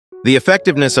The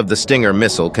effectiveness of the Stinger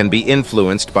missile can be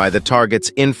influenced by the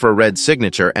target's infrared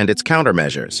signature and its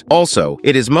countermeasures. Also,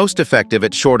 it is most effective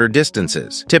at shorter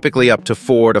distances, typically up to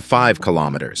 4 to 5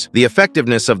 kilometers. The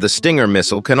effectiveness of the Stinger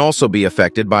missile can also be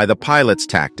affected by the pilot's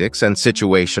tactics and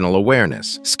situational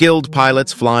awareness. Skilled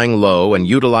pilots flying low and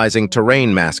utilizing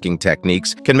terrain masking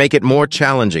techniques can make it more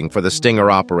challenging for the Stinger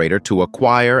operator to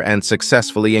acquire and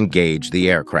successfully engage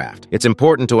the aircraft. It's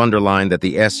important to underline that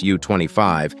the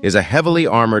Su-25 is a heavily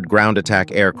armored ground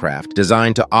attack aircraft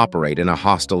designed to operate in a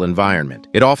hostile environment.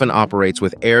 It often operates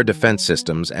with air defense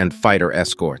systems and fighter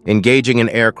escort. Engaging an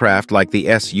aircraft like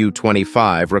the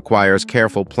Su-25 requires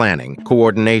careful planning,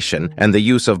 coordination, and the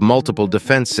use of multiple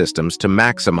defense systems to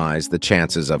maximize the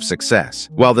chances of success.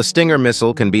 While the Stinger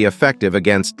missile can be effective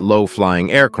against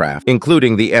low-flying aircraft,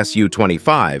 including the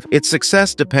Su-25, its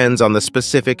success depends on the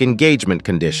specific engagement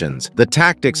conditions, the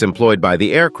tactics employed by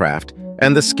the aircraft,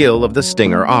 and the skill of the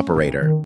Stinger operator.